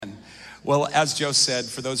Well, as Joe said,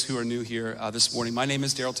 for those who are new here this morning, my name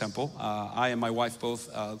is Daryl Temple. I and my wife both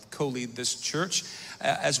co-lead this church,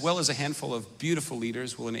 as well as a handful of beautiful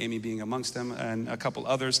leaders, Will and Amy being amongst them, and a couple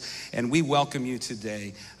others. And we welcome you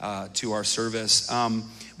today to our service.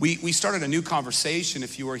 We started a new conversation.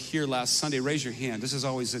 If you were here last Sunday, raise your hand. This is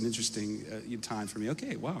always an interesting time for me.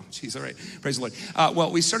 Okay, wow, geez, all right. Praise the Lord.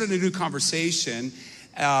 Well, we started a new conversation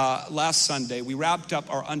last Sunday. We wrapped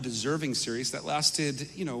up our Undeserving series that lasted,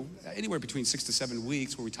 anywhere between 6 to 7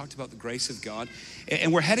 weeks, where we talked about the grace of God.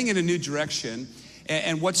 And we're heading in a new direction.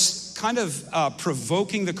 And what's kind of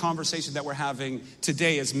provoking the conversation that we're having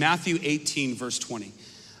today is Matthew 18, verse 20.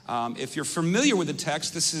 If you're familiar with the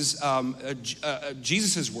text, this is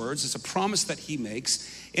Jesus' words. It's a promise that he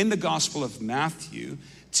makes in the Gospel of Matthew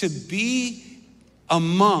to be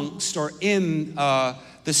amongst or in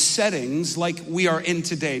the settings like we are in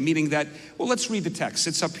today, meaning that, well, let's read the text.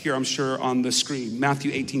 It's up here, I'm sure, on the screen.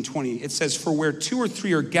 Matthew 18:20. It says, "For where 2 or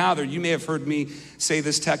 3 are gathered," you may have heard me say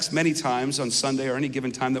this text many times on Sunday or any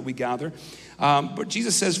given time that we gather. But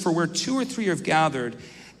Jesus says, "For where 2 or 3 are gathered,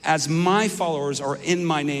 as my followers are in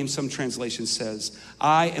my name," some translation says,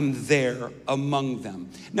 "I am there among them."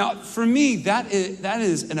 Now, for me, that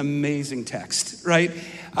is an amazing text, right?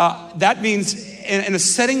 That means in a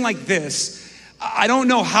setting like this, I don't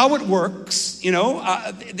know how it works,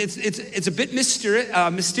 it's a bit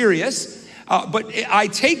mysterious, but I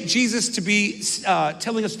take Jesus to be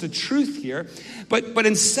telling us the truth here. But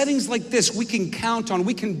in settings like this, we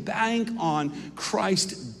can bank on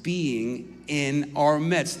Christ being in our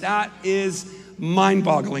midst. That is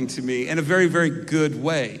mind-boggling to me in a very, very good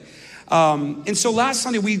way. And so last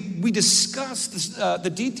Sunday, we discussed the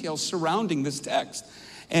details surrounding this text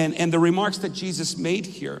and the remarks that Jesus made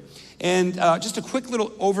here. And just a quick little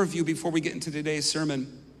overview before we get into today's sermon.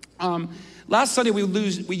 Last Sunday,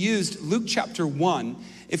 we used Luke chapter 1.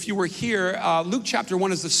 If you were here, Luke chapter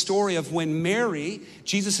 1 is the story of when Mary,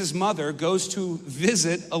 Jesus' mother, goes to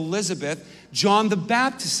visit Elizabeth, John the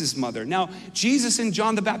Baptist's mother. Now, Jesus and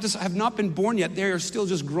John the Baptist have not been born yet. They are still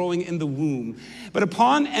just growing in the womb. But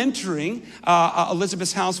upon entering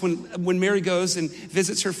Elizabeth's house, when Mary goes and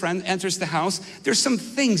visits her friend, enters the house, there's some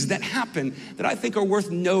things that happen that I think are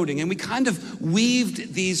worth noting. And we kind of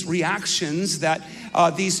weaved these reactions that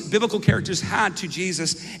these biblical characters had to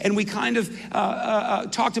Jesus. And we kind of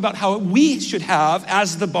talked about how we should have,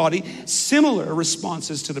 as the body, similar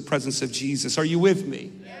responses to the presence of Jesus. Are you with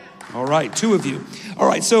me? Yeah. All right, 2 of you. All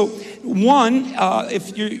right, so one,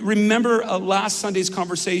 if you remember last Sunday's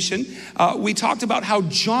conversation, we talked about how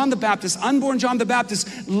John the Baptist, unborn John the Baptist,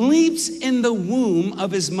 leaps in the womb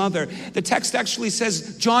of his mother. The text actually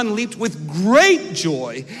says John leaped with great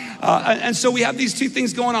joy. And so we have these 2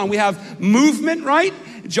 things going on. We have movement, right?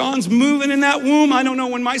 John's moving in that womb. I don't know,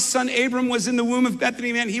 when my son Abram was in the womb of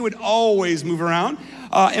Bethany, man, he would always move around.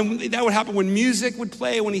 And that would happen when music would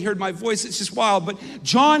play, when he heard my voice. It's just wild. But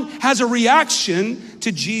John has a reaction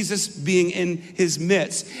to Jesus being in his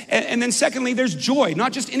midst. And then secondly, there's joy.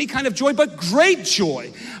 Not just any kind of joy, but great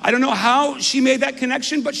joy. I don't know how she made that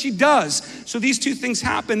connection, but she does. So these 2 things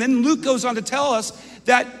happen. Then Luke goes on to tell us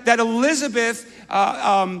that Elizabeth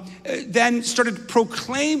then started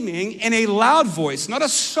proclaiming in a loud voice, not a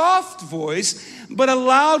soft voice, but a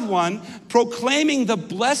loud one, proclaiming the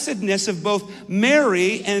blessedness of both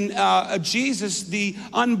Mary and Jesus, the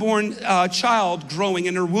unborn child growing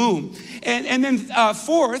in her womb. And then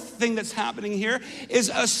fourth thing that's happening here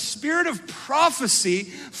is a spirit of prophecy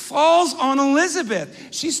falls on Elizabeth.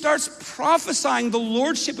 She starts prophesying the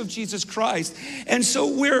lordship of Jesus Christ. And so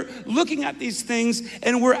we're looking at these things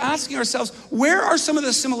and we're asking ourselves, where are some of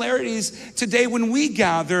the similarities today when we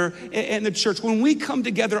gather in the church, when we come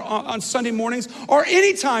together on Sunday mornings, or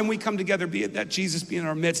anytime we come together, be it that Jesus be in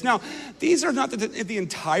our midst. Now, these are not the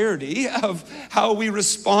entirety of how we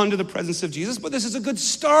respond to the presence of Jesus, but this is a good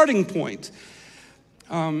starting point.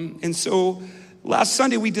 And so last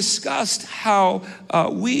Sunday we discussed how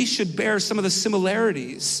we should bear some of the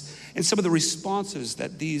similarities and some of the responses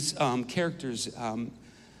that these characters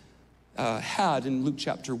had in Luke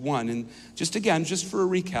chapter 1. And just for a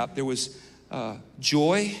recap, there was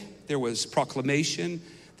joy, there was proclamation,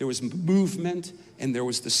 there was movement, and there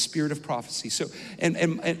was the spirit of prophecy. So, and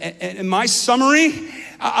in my summary,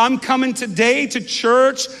 I'm coming today to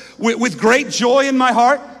church with great joy in my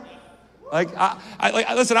heart.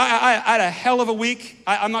 Listen, I had a hell of a week.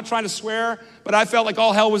 I'm not trying to swear, but I felt like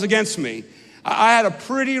all hell was against me. I had a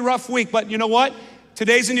pretty rough week, but you know what?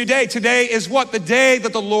 Today's a new day. Today is what? The day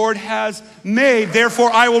that the Lord has made.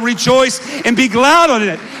 Therefore, I will rejoice and be glad on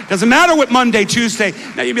it. Doesn't matter what Monday, Tuesday.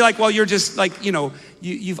 Now you'd be like, well, you're just like,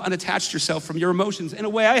 you've unattached yourself from your emotions. In a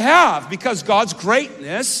way, I have, because God's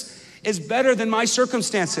greatness is better than my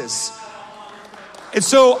circumstances. And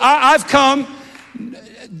so I've come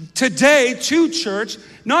today to church,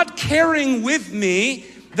 not carrying with me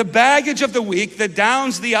the baggage of the week, the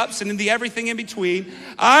downs, the ups, and the everything in between.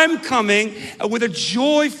 I'm coming with a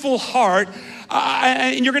joyful heart.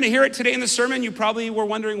 And you're going to hear it today in the sermon. You probably were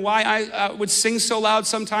wondering why I would sing so loud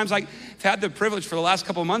sometimes. I've had the privilege for the last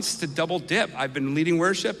couple of months to double dip. I've been leading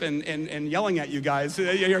worship and yelling at you guys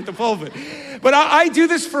here at the pulpit. But I do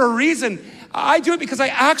this for a reason. I do it because I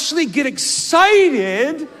actually get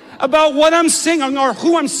excited about what I'm singing or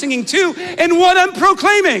who I'm singing to and what I'm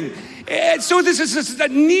proclaiming. And so this is a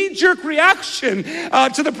knee-jerk reaction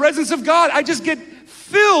to the presence of God. I just get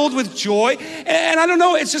filled with joy. And I don't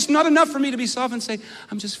know, it's just not enough for me to be soft and say,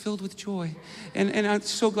 I'm just filled with joy. And I'm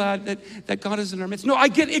so glad that God is in our midst. No, I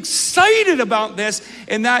get excited about this,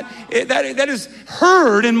 and that is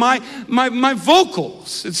heard in my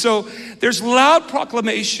vocals. And so there's loud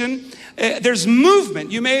proclamation. There's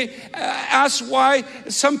movement. You may ask why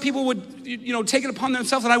some people would, take it upon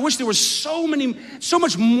themselves. And I wish there was so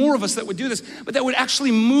much more of us that would do this, but that would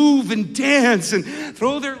actually move and dance and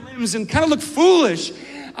throw their limbs and kind of look foolish.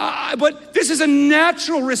 But this is a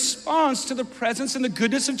natural response to the presence and the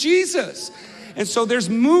goodness of Jesus. And so there's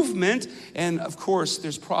movement, and of course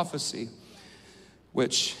there's prophecy,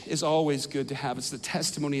 which is always good to have. It's the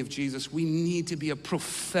testimony of Jesus. We need to be a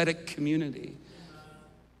prophetic community.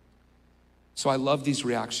 So I love these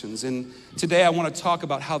reactions. And today I want to talk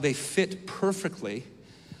about how they fit perfectly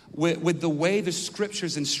with the way the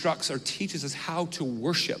scriptures instructs or teaches us how to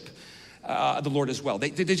worship the Lord as well.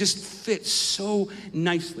 They just fit so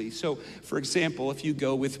nicely. So, for example, if you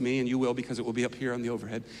go with me, and you will because it will be up here on the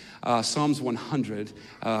overhead, Psalms 100,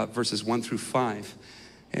 verses 1 through 5.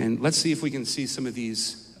 And let's see if we can see some of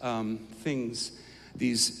these things,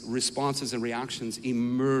 these responses and reactions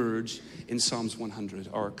emerge in Psalms 100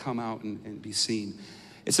 or come out and be seen.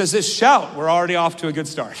 It says this, shout. We're already off to a good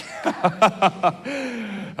start.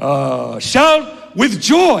 Shout with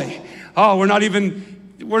joy. Oh, we're not even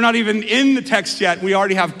in the text yet. We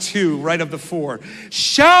already have 2 right of the 4.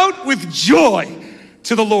 Shout with joy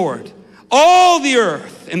to the Lord, all the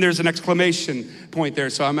earth. And there's an exclamation point there.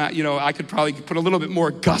 So I could probably put a little bit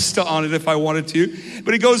more gusto on it if I wanted to.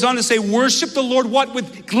 But it goes on to say, worship the Lord, what?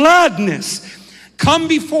 With gladness. Come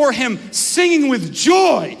before him singing with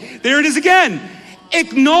joy. There it is again.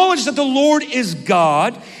 Acknowledge that the Lord is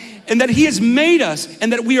God and that he has made us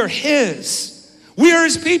and that we are his. We are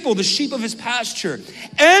his people, the sheep of his pasture.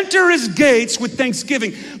 Enter his gates with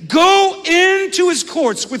thanksgiving. Go into his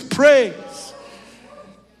courts with praise.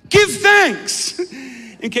 Give thanks.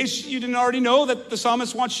 In case you didn't already know that the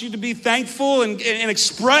psalmist wants you to be thankful and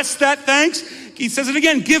express that thanks, he says it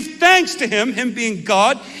again. Give thanks to him being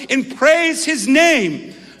God, and praise his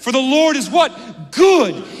name. For the Lord is what?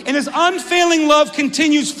 Good. And his unfailing love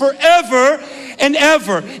continues forever and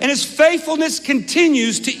ever. And his faithfulness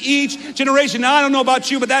continues to each generation. Now, I don't know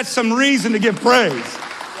about you, but that's some reason to give praise.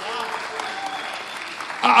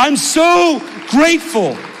 I'm so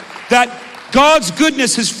grateful that God's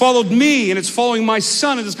goodness has followed me, and it's following my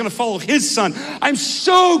son, and it's going to follow his son. I'm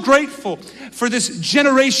so grateful for this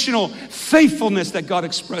generational faithfulness that God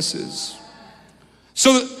expresses.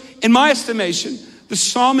 So, in my estimation, the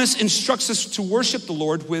psalmist instructs us to worship the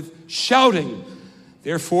Lord with shouting.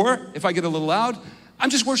 Therefore, if I get a little loud, I'm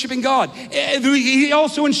just worshiping God. He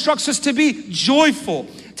also instructs us to be joyful,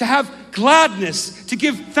 to have gladness, to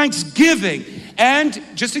give thanksgiving. And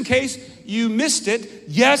just in case you missed it,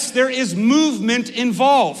 yes, there is movement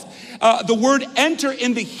involved. The word enter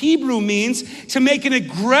in the Hebrew means to make an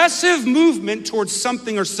aggressive movement towards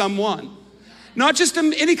something or someone. Not just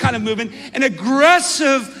any kind of movement, an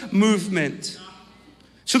aggressive movement.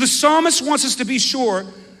 So the psalmist wants us to be sure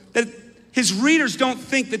that his readers don't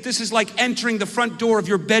think that this is like entering the front door of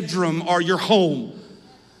your bedroom or your home,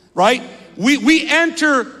 right? We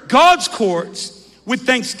enter God's courts with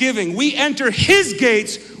thanksgiving. We enter his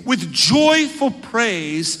gates with joyful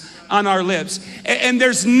praise on our lips. And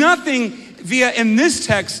there's nothing in this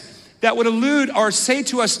text that would allude or say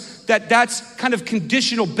to us that that's kind of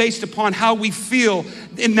conditional based upon how we feel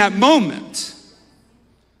in that moment.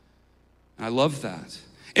 I love that.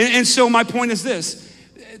 And so my point is this.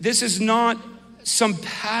 This is not some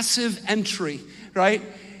passive entry, right?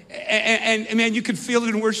 And man, you could feel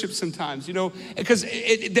it in worship sometimes, because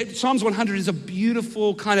Psalms 100 is a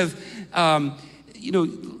beautiful kind of,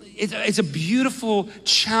 it's a beautiful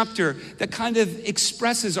chapter that kind of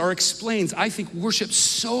expresses or explains, I think, worship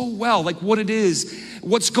so well, like what it is,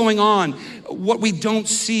 what's going on, what we don't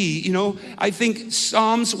see, you know. I think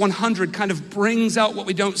Psalms 100 kind of brings out what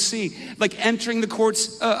we don't see, like entering the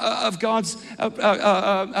courts of God's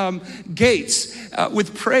gates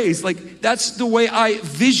with praise. Like that's the way I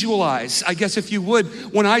visualize, I guess if you would,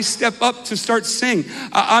 when I step up to start sing.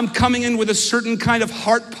 I'm coming in with a certain kind of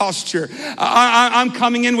heart posture. I'm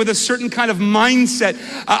coming in with a certain kind of mindset.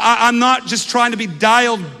 I'm not just trying to be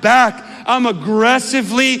dialed back. I'm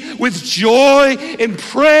aggressively, with joy and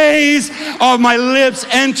praise of my lips,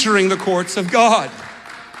 entering the courts of God.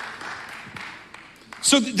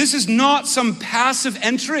 So this is not some passive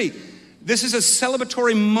entry. This is a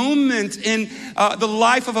celebratory moment in the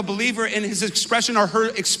life of a believer in his expression or her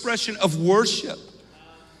expression of worship.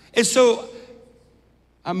 And so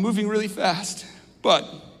I'm moving really fast, but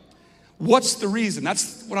what's the reason?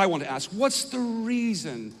 That's what I want to ask. What's the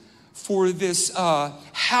reason for this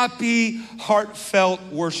happy, heartfelt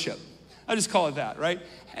worship? I just call it that, right?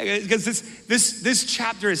 Because this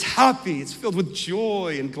chapter is happy. It's filled with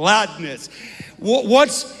joy and gladness.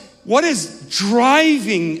 What is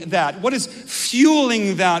driving that? What is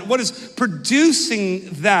fueling that? What is producing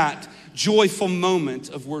that joyful moment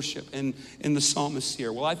of worship in the psalmist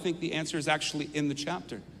here? Well, I think the answer is actually in the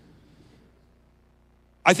chapter.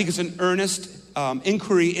 I think it's an earnest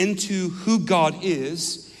inquiry into who God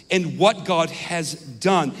is and what God has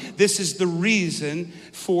done. This is the reason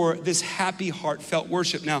for this happy, heartfelt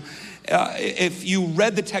worship. Now, if you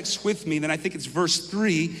read the text with me, then I think it's verse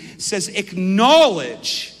 3, says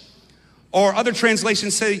acknowledge, or other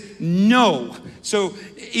translations say know. So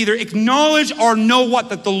either acknowledge or know what?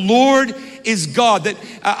 That the Lord is God. That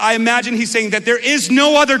I imagine he's saying that there is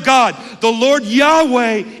no other God. The Lord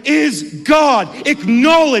Yahweh is God.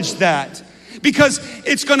 Acknowledge that. Because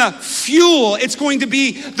it's gonna fuel, it's going to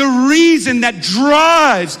be the reason that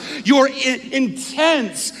drives your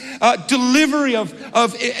intense delivery of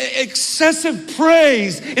excessive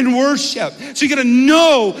praise and worship. So you gotta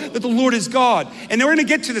know that the Lord is God. And then we're gonna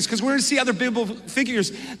get to this because we're gonna see other biblical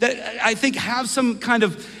figures that I think have some kind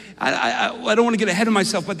of, I don't want to get ahead of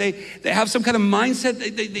myself, but they have some kind of mindset.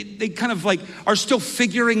 They kind of like are still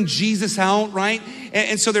figuring Jesus out, right?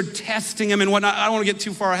 And so they're testing him and whatnot. I don't want to get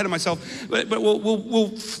too far ahead of myself, but we'll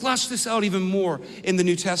flush this out even more in the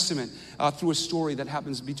New Testament through a story that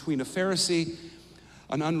happens between a Pharisee,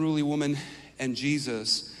 an unruly woman, and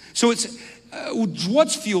Jesus. So it's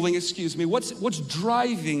what's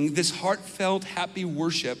driving this heartfelt, happy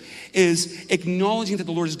worship is acknowledging that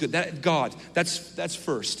the Lord is good, that God, that's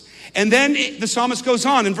first. And then the psalmist goes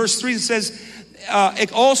on in verse 3, it says,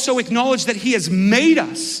 also acknowledge that he has made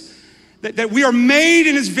us, that we are made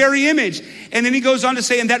in his very image. And then he goes on to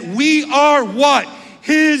say, and that we are what?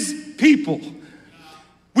 His people.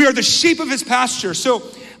 We are the sheep of his pasture. So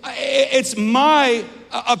it's my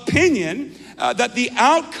opinion that the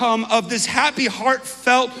outcome of this happy,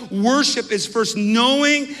 heartfelt worship is first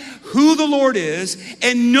knowing who the Lord is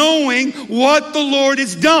and knowing what the Lord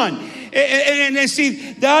has done. And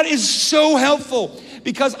see, that is so helpful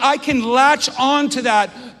because I can latch on to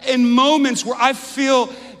that in moments where I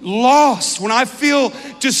feel lost, when I feel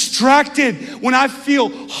distracted, when I feel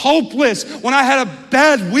hopeless, when I had a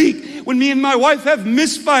bad week, when me and my wife have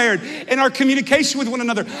misfired in our communication with one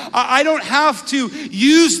another. I don't have to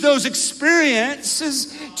use those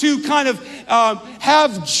experiences to kind of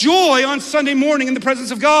have joy on Sunday morning in the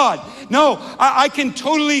presence of God. No, I can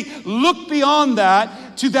totally look beyond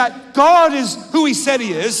that to that God is who he said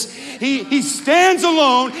he is. He stands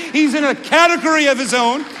alone. He's in a category of his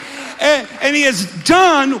own. And he has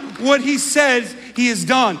done what he says he has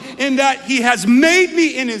done, in that he has made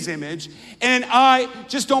me in his image, and I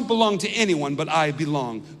just don't belong to anyone, but I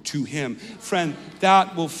belong to him. Friend,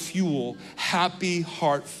 that will fuel happy,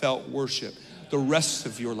 heartfelt worship the rest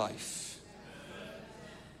of your life.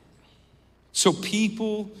 So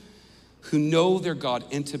people who know their God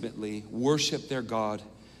intimately worship their God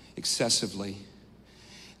excessively.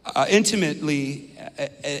 Intimately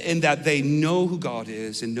in that they know who God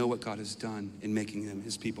is and know what God has done in making them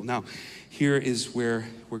his people. Now, here is where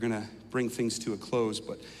we're going to bring things to a close,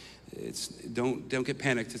 but don't get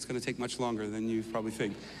panicked. It's going to take much longer than you probably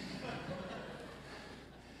think.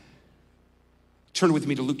 Turn with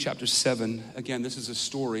me to Luke chapter 7. Again, this is a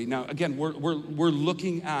story. Now, again, we're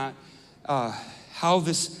looking at how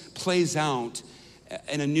this plays out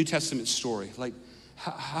in a New Testament story. Like,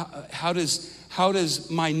 how does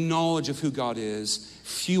my knowledge of who God is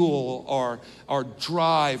fuel or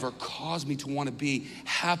drive or cause me to want to be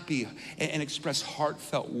happy and express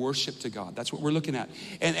heartfelt worship to God? That's what we're looking at.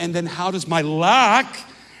 And then how does my lack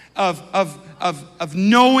of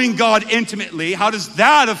knowing God intimately, how does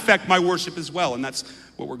that affect my worship as well? And that's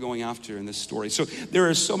what we're going after in this story. So there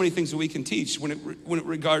are so many things that we can teach when it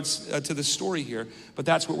regards to the story here, but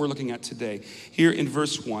that's what we're looking at today. Here in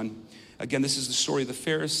verse 1, again, this is the story of the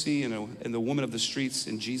Pharisee and the woman of the streets,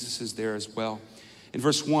 and Jesus is there as well. In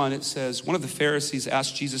verse 1, it says, one of the Pharisees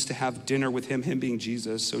asked Jesus to have dinner with him being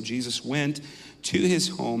Jesus. So Jesus went to his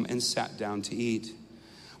home and sat down to eat.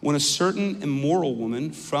 When a certain immoral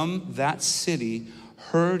woman from that city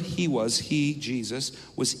heard Jesus,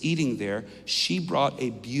 was eating there, she brought a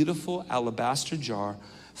beautiful alabaster jar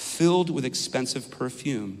filled with expensive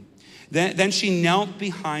perfume. Then she knelt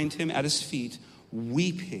behind him at his feet,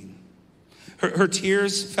 weeping. Her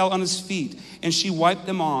tears fell on his feet, and she wiped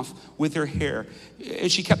them off with her hair.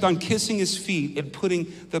 And she kept on kissing his feet and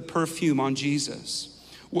putting the perfume on Jesus.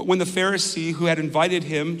 When the Pharisee who had invited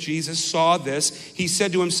him, Jesus, saw this, he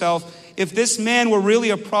said to himself, if this man were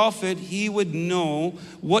really a prophet, he would know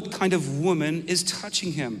what kind of woman is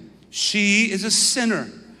touching him. She is a sinner.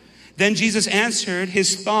 Then Jesus answered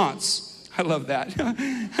his thoughts. I love that.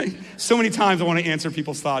 So many times I want to answer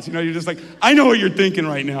people's thoughts. You know, you're just like, I know what you're thinking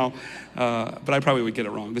right now. But I probably would get it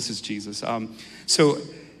wrong. This is Jesus. So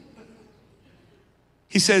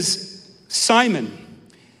he says, Simon,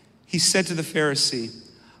 he said to the Pharisee,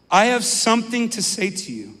 I have something to say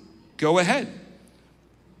to you. Go ahead.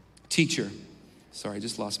 Teacher. Sorry, I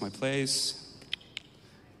just lost my place.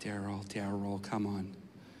 Daryl, come on.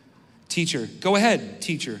 Teacher, go ahead,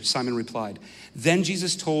 teacher, Simon replied. Then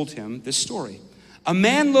Jesus told him this story. A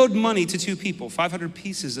man loaned money to two people, 500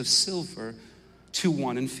 pieces of silver to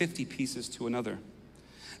one and 50 pieces to another.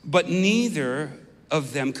 But neither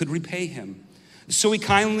of them could repay him. So he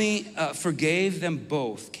kindly forgave them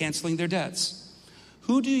both, canceling their debts.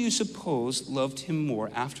 Who do you suppose loved him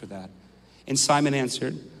more after that? And Simon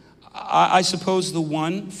answered, I suppose the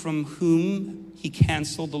one from whom he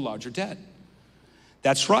canceled the larger debt.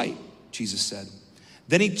 That's right, Jesus said.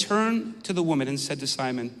 Then he turned to the woman and said to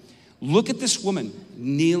Simon, look at this woman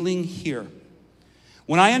kneeling here.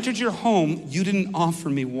 When I entered your home, you didn't offer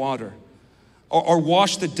me water or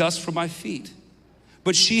wash the dust from my feet.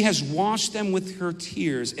 But she has washed them with her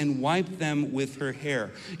tears and wiped them with her hair.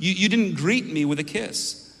 You didn't greet me with a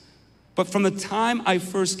kiss. But from the time I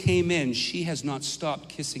first came in, she has not stopped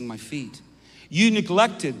kissing my feet. You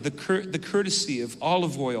neglected the courtesy of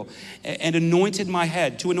olive oil and anoint my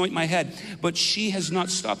head. But she has not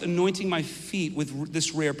stopped anointing my feet with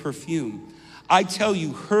this rare perfume. I tell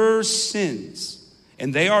you, her sins,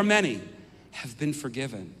 and they are many, have been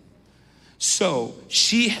forgiven. So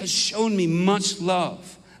she has shown me much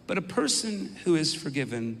love, but a person who is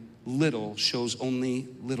forgiven little shows only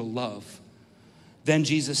little love. Then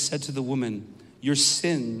Jesus said to the woman, your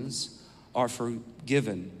sins are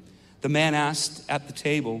forgiven. The man asked at the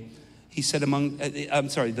table,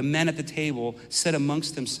 the men at the table said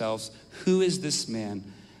amongst themselves, who is this man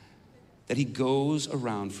that he goes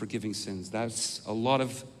around forgiving sins? That's a lot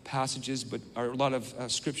of passages, or a lot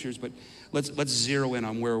of scriptures, but let's zero in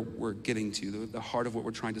on where we're getting to, the heart of what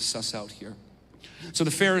we're trying to suss out here. So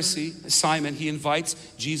the Pharisee, Simon, he invites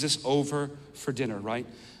Jesus over for dinner, right?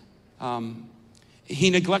 He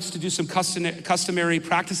neglects to do some customary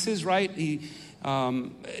practices, right?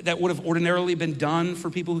 That would have ordinarily been done for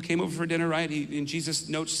people who came over for dinner, right? And Jesus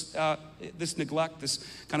notes this neglect, this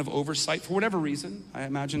kind of oversight, for whatever reason. I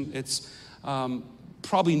imagine it's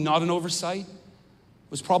probably not an oversight.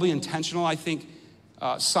 It was probably intentional. I think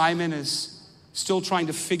Simon is still trying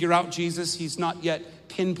to figure out Jesus. He's not yet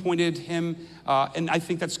pinpointed him. And I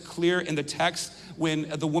think that's clear in the text when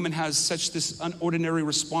the woman has such this unordinary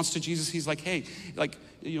response to Jesus. He's like, hey,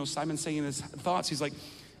 Simon's saying in his thoughts, he's like,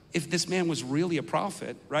 if this man was really a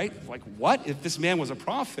prophet, right? Like, what? If this man was a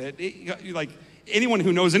prophet, anyone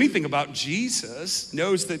who knows anything about Jesus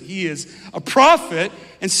knows that he is a prophet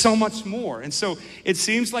and so much more. And so it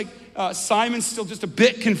seems like Simon's still just a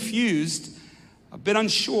bit confused, a bit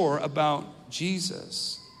unsure about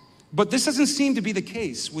Jesus. But this doesn't seem to be the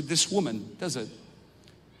case with this woman, does it?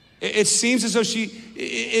 It seems as though she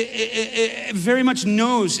very much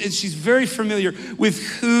knows, she's very familiar with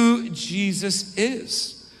who Jesus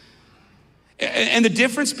is. And the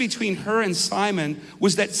difference between her and Simon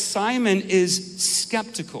was that Simon is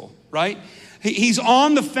skeptical, right? He's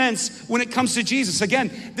on the fence when it comes to Jesus.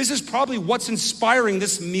 Again, this is probably what's inspiring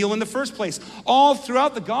this meal in the first place. All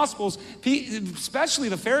throughout the Gospels, especially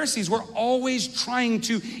the Pharisees, were always trying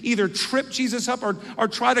to either trip Jesus up or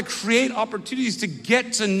try to create opportunities to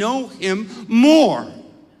get to know him more.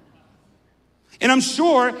 And I'm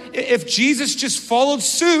sure if Jesus just followed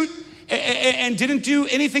suit and didn't do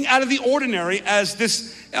anything out of the ordinary as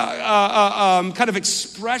this kind of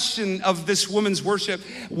expression of this woman's worship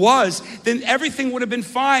was, then everything would have been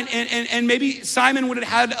fine. And maybe Simon would have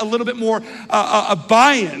had a little bit more a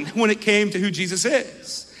buy-in when it came to who Jesus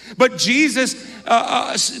is. But Jesus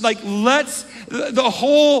lets the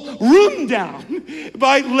whole room down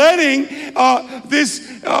by letting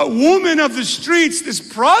this woman of the streets,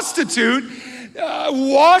 this prostitute,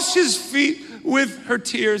 wash his feet with her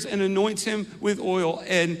tears and anoint him with oil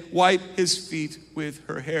and wipe his feet with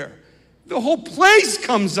her hair. The whole place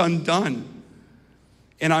comes undone.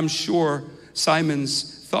 And I'm sure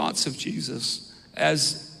Simon's thoughts of Jesus,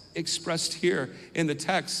 as expressed here in the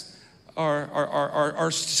text,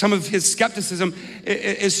 are some of his skepticism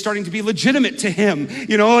is starting to be legitimate to him.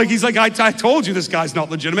 You know, like he's like, I told you this guy's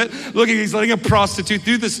not legitimate. Look, he's letting a prostitute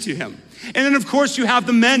do this to him. And then, of course, you have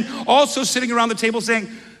the men also sitting around the table saying,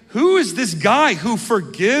 who is this guy who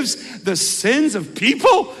forgives the sins of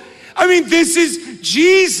people? I mean, this is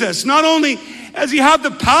Jesus. Not only does he have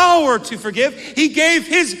the power to forgive, he gave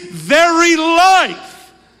his very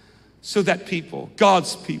life so that people,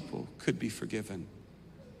 God's people, could be forgiven.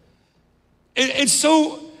 And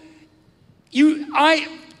so I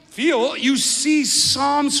feel you see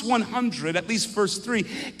Psalms 100, at least verse 3,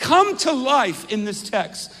 come to life in this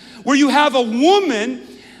text, where you have a woman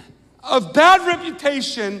of bad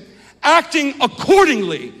reputation acting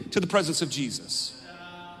accordingly to the presence of Jesus.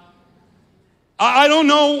 I don't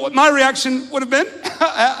know what my reaction would have been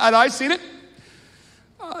had I seen it.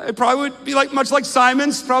 It probably would be much like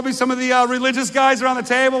Simon's, probably some of the religious guys around the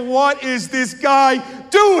table. What is this guy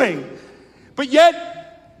doing? But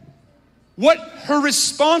yet, what her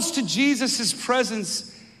response to Jesus'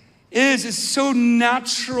 presence is so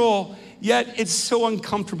natural, yet it's so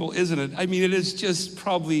uncomfortable, isn't it? I mean, it is just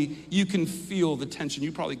probably, you can feel the tension.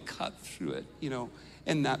 You probably cut through it,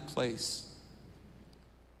 in that place.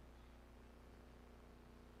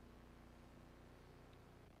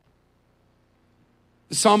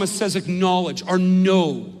 The psalmist says, acknowledge or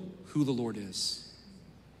know who the Lord is.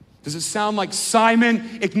 Does it sound like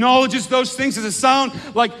Simon acknowledges those things? Does it sound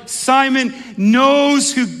like Simon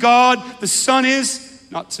knows who God the Son is?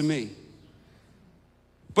 Not to me.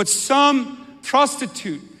 But some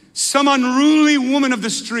prostitute, some unruly woman of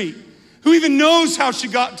the street, who even knows how she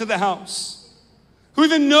got to the house, who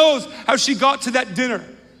even knows how she got to that dinner,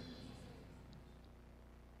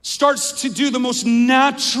 starts to do the most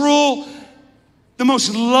natural, the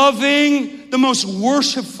most loving, the most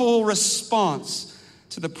worshipful response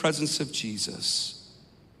to the presence of Jesus.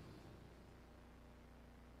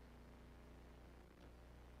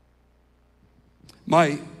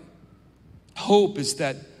 My hope is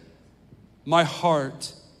that my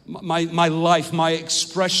heart, my life, my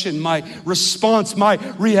expression, my response, my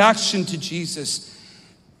reaction to Jesus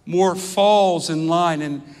more falls in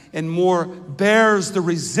line and more bears the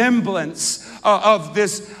resemblance of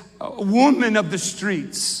this woman of the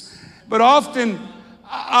streets. But often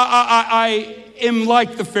I am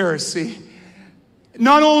like the Pharisee.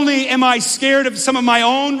 Not only am I scared of some of my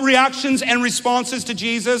own reactions and responses to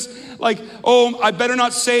Jesus, like, oh, I better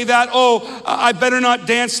not say that. Oh, I better not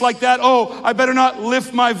dance like that. Oh, I better not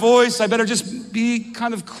lift my voice. I better just be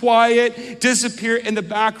kind of quiet, disappear in the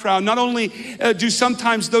background. Not only do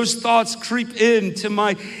sometimes those thoughts creep into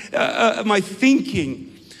my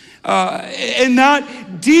thinking, and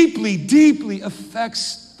that deeply, deeply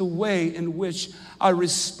affects the way in which I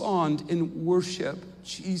respond in worship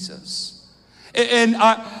Jesus. And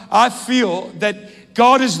I feel that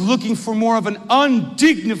God is looking for more of an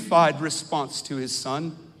undignified response to his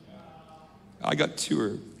son. I got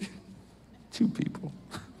two people.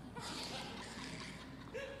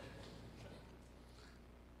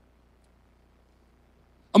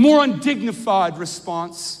 A more undignified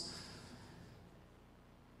response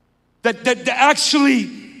that actually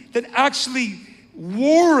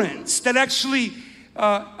warrants, that actually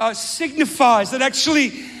signifies, that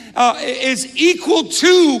actually is equal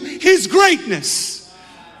to his greatness.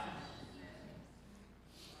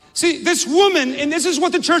 See, this woman, and this is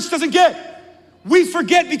what the church doesn't get. We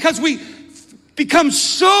forget because we become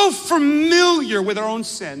so familiar with our own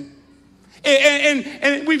sin.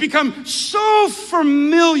 And we become so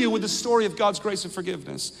familiar with the story of God's grace and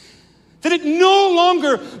forgiveness that it no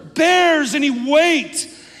longer bears any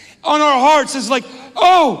weight on our hearts. It's like,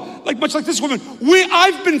 oh, like much like this woman,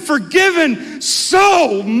 I've been forgiven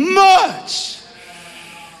so much.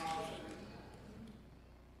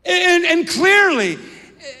 And clearly,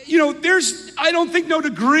 there's, I don't think, no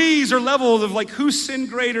degrees or levels of like who sinned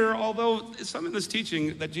greater, although some in this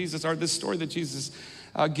teaching that Jesus, or this story that Jesus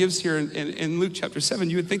gives here in Luke chapter 7.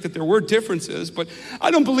 You would think that there were differences, but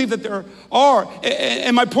I don't believe that there are.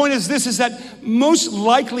 And my point is this, is that most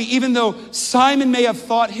likely, even though Simon may have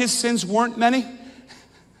thought his sins weren't many,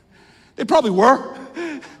 they probably were.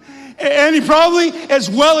 And he probably, as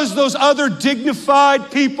well as those other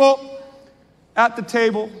dignified people at the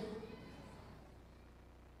table,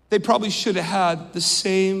 they probably should have had the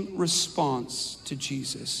same response to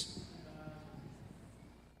Jesus.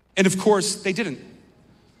 And of course, they didn't.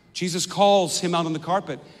 Jesus calls him out on the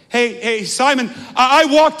carpet. Hey, Simon, I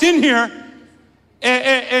walked in here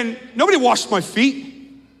and nobody washed my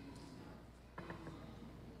feet.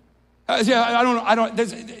 I don't.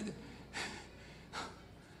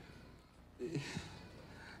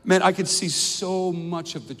 Man, I could see so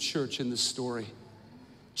much of the church in this story.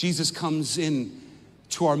 Jesus comes in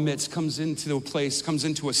to our midst, comes into a place, comes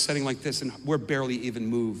into a setting like this, and we're barely even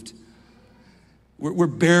moved.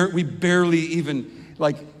 We barely even,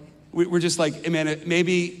 like, we're just like, hey man,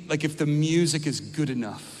 maybe like if the music is good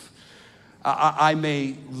enough, I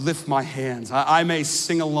may lift my hands, I may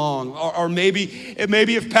sing along, or maybe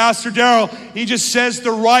if Pastor Daryl, he just says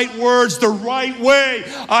the right words the right way,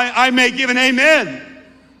 I may give an amen.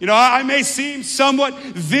 You know, I may seem somewhat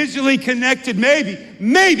visually connected,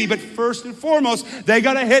 maybe, but first and foremost, they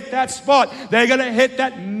gotta hit that spot. They gotta hit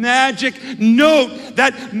that magic note,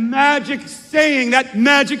 that magic saying, that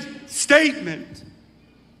magic statement.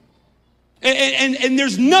 And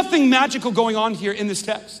there's nothing magical going on here in this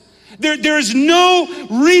text. There is no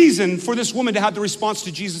reason for this woman to have the response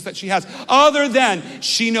to Jesus that she has, other than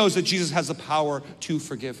she knows that Jesus has the power to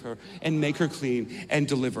forgive her and make her clean and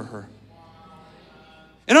deliver her.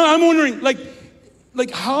 And I'm wondering,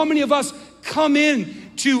 like how many of us come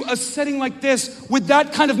in to a setting like this with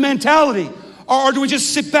that kind of mentality? Or do we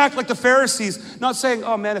just sit back like the Pharisees, not saying,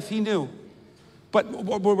 oh man, if he knew. But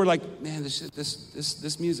we're like, man,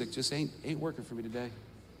 this music just ain't working for me today.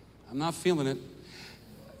 I'm not feeling it.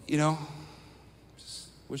 You know, just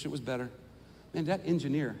wish it was better. Man, that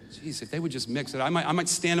engineer, geez, if they would just mix it, I might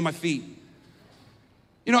stand on my feet.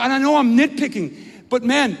 You know, and I know I'm nitpicking, but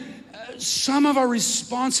man, some of our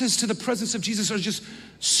responses to the presence of Jesus are just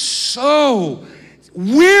so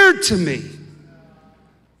weird to me.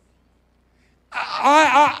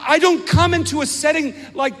 I don't come into a setting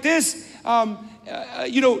like this,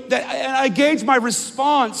 that I gauge my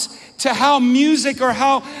response to how music or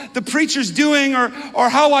how the preacher's doing or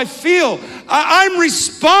how I feel. I'm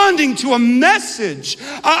responding to a message.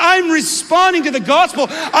 I'm responding to the gospel.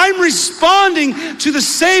 I'm responding to the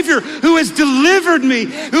Savior who has delivered me,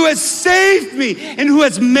 who has saved me, and who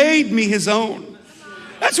has made me his own.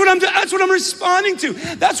 That's what I'm responding to.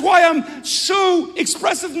 That's why I'm so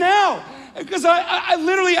expressive now. Because I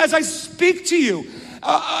literally, as I speak to you,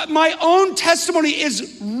 my own testimony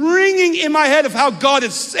is ringing in my head of how God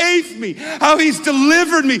has saved me, how he's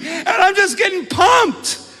delivered me, and I'm just getting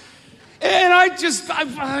pumped. And I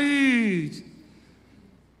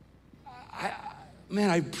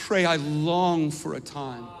pray, I long for a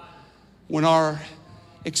time when our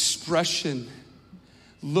expression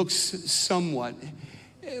looks somewhat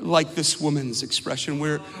like this woman's expression,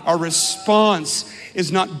 where our response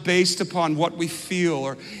is not based upon what we feel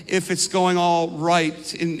or if it's going all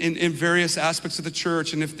right in various aspects of the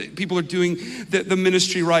church and if people are doing the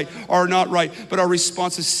ministry right or not right, but our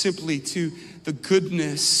response is simply to the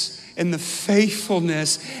goodness and the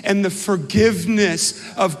faithfulness and the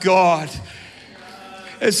forgiveness of God.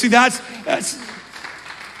 And see, that's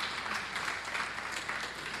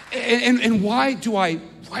and why do I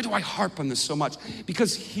harp on this so much?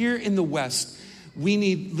 Because here in the West, we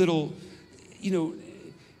need little,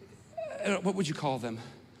 what would you call them?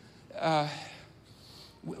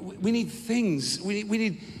 We need things. We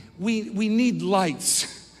need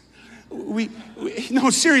lights. No,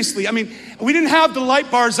 seriously. I mean, we didn't have the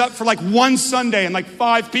light bars up for like one Sunday and like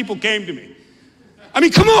 5 people came to me. I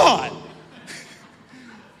mean, come on.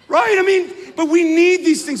 Right? I mean, but we need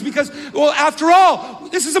these things because, well, after all,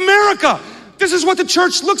 this is America. This is what the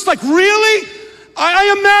church looks like. Really?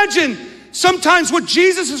 I imagine sometimes what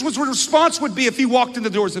Jesus' response would be if he walked in the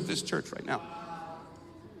doors of this church right now.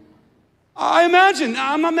 I imagine.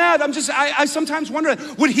 I'm not mad. I sometimes wonder,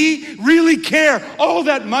 would he really care all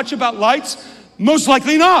that much about lights? Most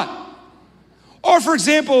likely not. Or for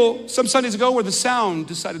example, some Sundays ago where the sound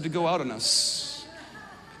decided to go out on us.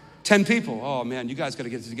 10 people. Oh man, you guys got to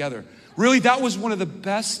get it together. Really, that was one of the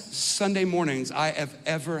best Sunday mornings I have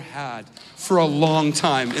ever had for a long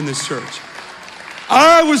time in this church.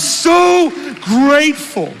 I was so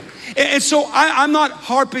grateful. And so I'm not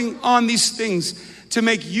harping on these things to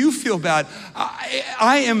make you feel bad.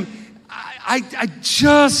 I I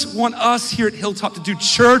just want us here at Hilltop to do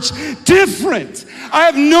church different. I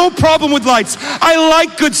have no problem with lights. I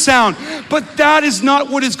like good sound, but that is not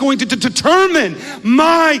what is going to determine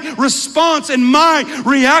my response and my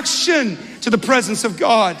reaction to the presence of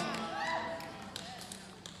God.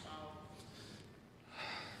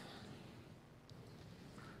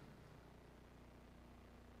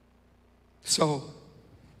 So,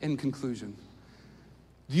 in conclusion,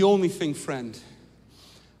 the only thing, friend,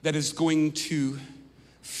 that is going to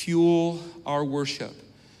fuel our worship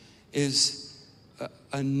is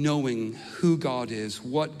a knowing who God is,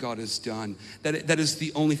 what God has done. That is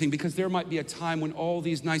the only thing, because there might be a time when all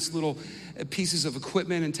these nice little pieces of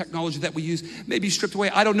equipment and technology that we use may be stripped away.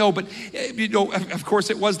 I don't know, but of course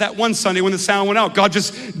it was that one Sunday when the sound went out. God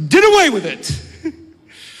just did away with it.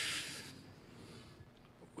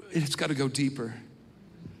 It's got to go deeper.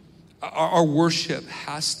 Our worship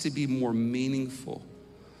has to be more meaningful.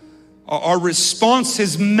 Our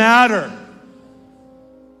responses matter.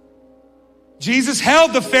 Jesus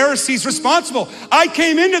held the Pharisees responsible. I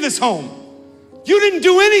came into this home. You didn't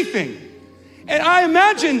do anything. And I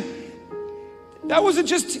imagine that wasn't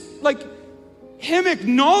just like him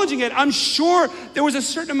acknowledging it. I'm sure there was a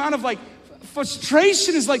certain amount of like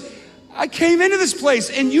frustration. Is like, I came into this place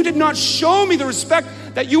and you did not show me the respect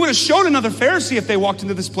that you would have shown another Pharisee if they walked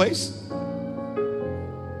into this place.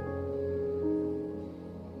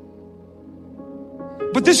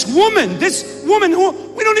 But this woman who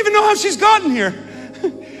we don't even know how she's gotten here.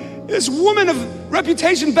 This woman of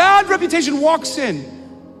reputation, bad reputation, walks in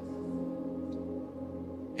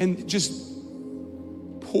and just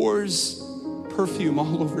pours perfume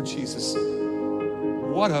all over Jesus.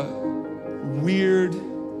 What a weird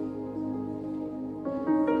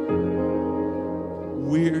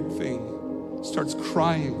thing. Starts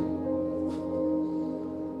crying.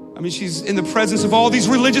 I mean, she's in the presence of all these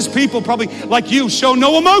religious people, probably like you, show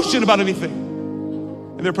no emotion about anything.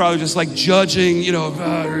 And they're probably just like judging,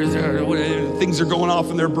 things are going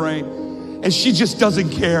off in their brain. And she just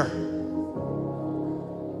doesn't care.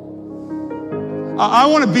 I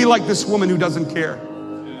want to be like this woman who doesn't care.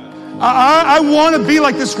 I want to be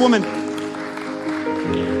like this woman.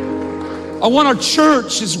 I want our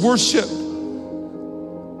church's worship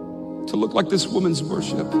to look like this woman's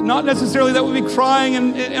worship. Not necessarily that we'll be crying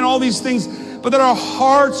and all these things, but that our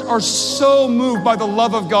hearts are so moved by the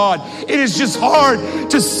love of God. It is just hard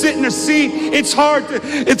to sit in a seat. It's hard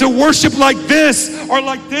to worship like this or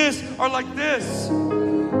like this or like this.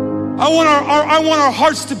 I want our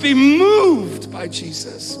hearts to be moved by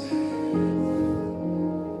Jesus.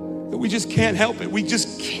 That we just can't help it. We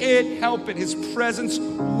just can't help it. His presence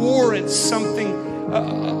warrants something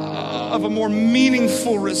of a more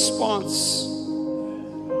meaningful response.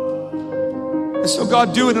 And so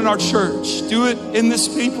God, do it in our church. Do it in this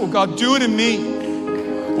people. God, do it in me.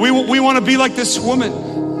 We want to be like this woman.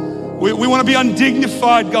 We want to be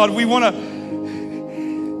undignified, God. We want to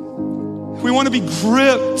be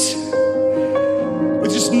gripped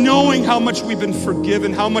with just knowing how much we've been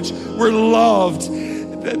forgiven, how much we're loved.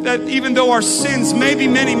 That even though our sins may be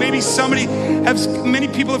many, many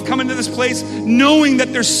people have come into this place knowing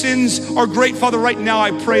that their sins are great. Father, right now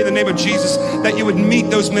I pray in the name of Jesus that you would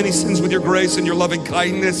meet those many sins with your grace and your loving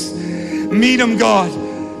kindness. Meet them, God.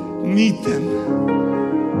 Meet them.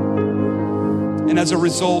 And as a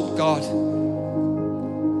result, God,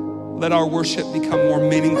 let our worship become more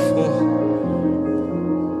meaningful.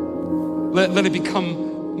 Let it become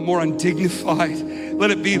more undignified. Let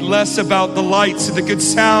it be less about the lights and the good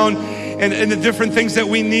sound and the different things that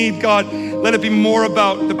we need, God. Let it be more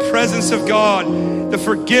about the presence of God, the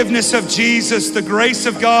forgiveness of Jesus, the grace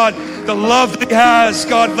of God, the love that he has,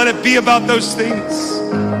 God. Let it be about those things.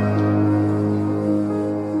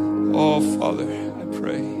 Oh, Father, I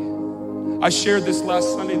pray. I shared this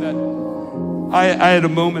last Sunday that I had a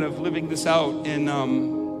moment of living this out in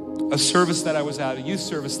a service that I was at, a youth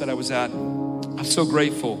service that I was at. I'm so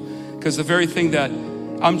grateful because the very thing that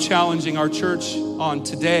I'm challenging our church on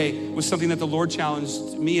today was something that the Lord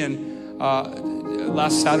challenged me in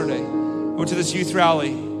last Saturday. I went to this youth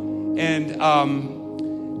rally and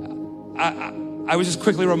I was just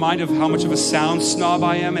quickly reminded of how much of a sound snob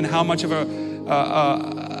I am and how much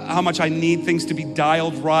I need things to be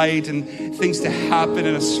dialed right and things to happen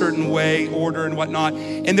in a certain way, order and whatnot.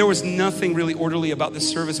 And there was nothing really orderly about this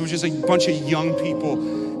service. It was just a bunch of young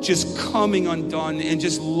people just coming undone and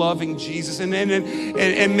just loving Jesus. And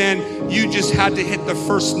man, you just had to hit the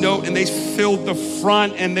first note and they filled the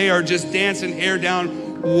front and they are just dancing hair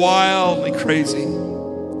down wildly crazy.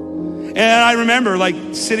 And I remember like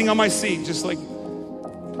sitting on my seat, just like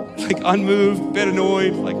like unmoved, a bit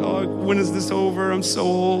annoyed, like, oh, when is this over? I'm so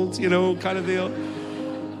old, kind of deal.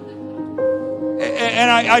 And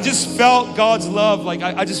I just felt God's love. Like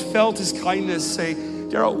I just felt his kindness say,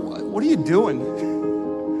 Daryl, what are you doing?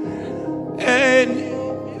 And,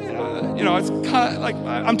 it's kind of like,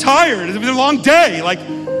 I'm tired. It's been a long day. Like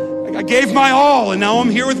I gave my all, and now I'm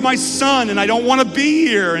here with my son, and I don't want to be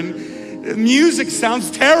here. And the music sounds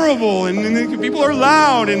terrible, and people are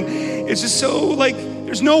loud, and it's just so like,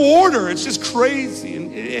 there's no order. It's just crazy.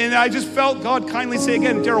 And I just felt God kindly say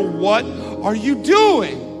again, Daryl, what are you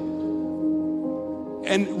doing?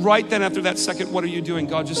 And right then after that second, what are you doing?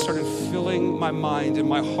 God just started filling my mind and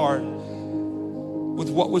my heart with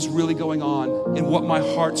what was really going on and what my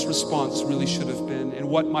heart's response really should have been and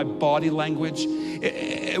what my body language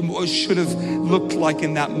should have looked like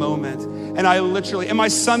in that moment. And and my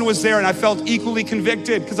son was there, and I felt equally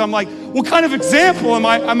convicted because I'm like, what kind of example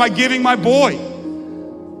am I giving my boy?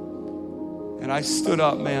 And I stood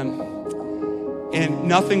up, man. And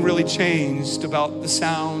nothing really changed about the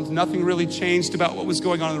sound. Nothing really changed about what was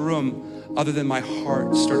going on in the room other than my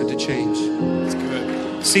heart started to change. That's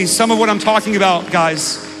good. See, some of what I'm talking about,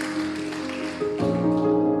 guys,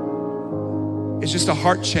 is just a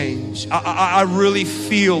heart change. I really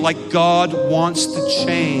feel like God wants to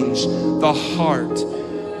change the heart,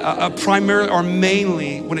 primarily or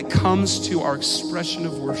mainly when it comes to our expression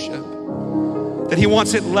of worship. That he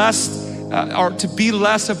wants it less, or to be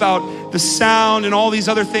less about the sound and all these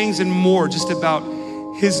other things and more just about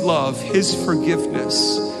his love, his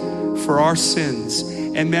forgiveness for our sins.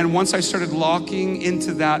 And man, once I started locking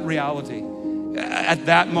into that reality, at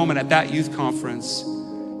that moment, at that youth conference,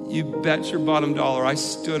 you bet your bottom dollar, I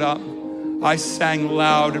stood up, I sang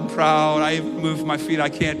loud and proud, I moved my feet, I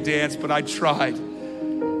can't dance, but I tried.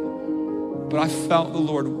 But I felt the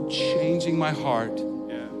Lord changing my heart.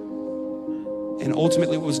 And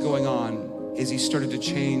ultimately what was going on is he started to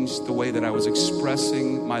change the way that I was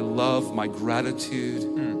expressing my love, my gratitude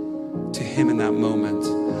to him in that moment.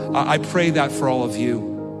 I pray that for all of you.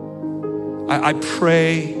 I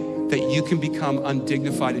pray that you can become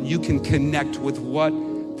undignified and you can connect with what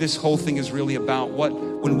this whole thing is really about, what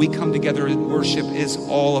when we come together in worship is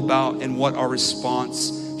all about, and what our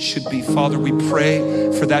response should be. Father, we pray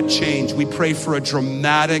for that change. We pray for a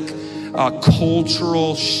dramatic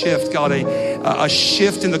cultural shift, God, a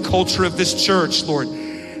shift in the culture of this church, Lord.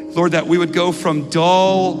 Lord, that we would go from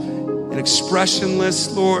dull and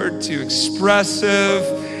expressionless, Lord, to expressive,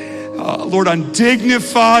 Lord,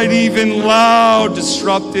 undignified, even loud,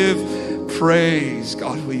 disruptive praise.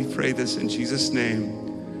 God, we pray this in Jesus' name.